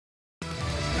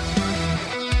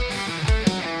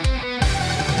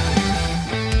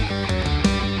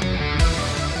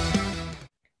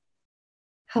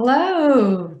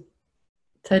Hello.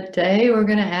 Today we're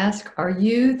going to ask, are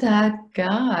you that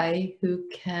guy who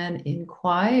can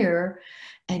inquire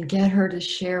and get her to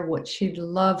share what she'd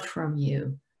love from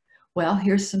you? Well,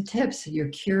 here's some tips. You're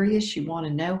curious, you want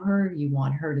to know her, you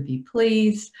want her to be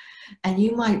pleased, and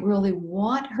you might really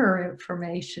want her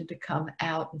information to come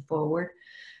out and forward,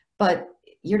 but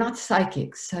you're not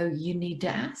psychic, so you need to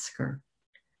ask her.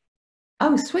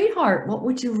 Oh, sweetheart, what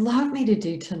would you love me to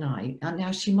do tonight?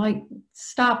 Now she might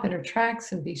stop in her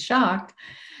tracks and be shocked,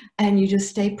 and you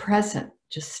just stay present.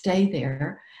 Just stay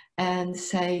there and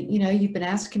say, you've been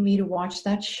asking me to watch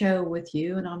that show with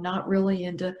you, and I'm not really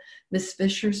into Miss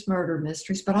Fisher's murder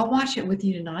mysteries, but I'll watch it with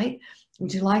you tonight.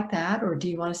 Would you like that? Or do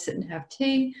you want to sit and have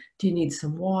tea? Do you need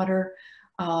some water?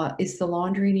 Is the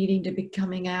laundry needing to be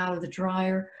coming out of the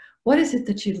dryer? What is it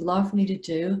that you'd love me to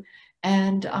do?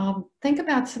 And think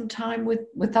about some time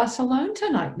with us alone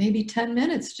tonight, maybe 10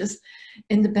 minutes just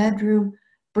in the bedroom,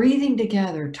 breathing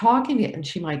together, talking, and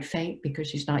she might faint because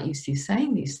she's not used to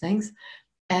saying these things.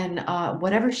 And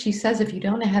whatever she says, if you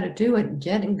don't know how to do it,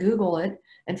 get and Google it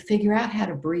and figure out how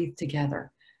to breathe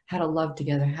together, how to love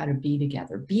together, how to be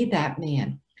together. Be that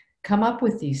man. Come up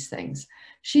with these things.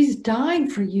 She's dying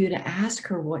for you to ask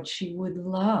her what she would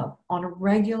love on a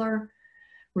regular,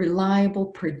 reliable,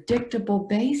 predictable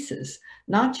basis,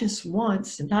 not just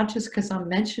once, not just because I'm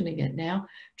mentioning it now.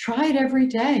 Try it every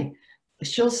day.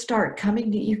 She'll start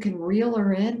coming to you, can reel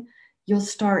her in. You'll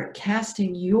start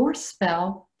casting your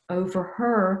spell over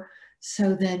her,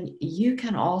 so then you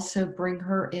can also bring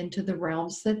her into the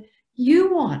realms that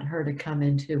you want her to come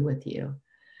into with you.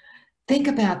 Think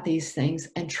about these things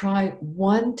and try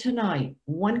one tonight,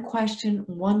 one question,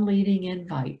 one leading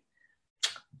invite.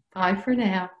 Bye for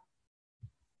now.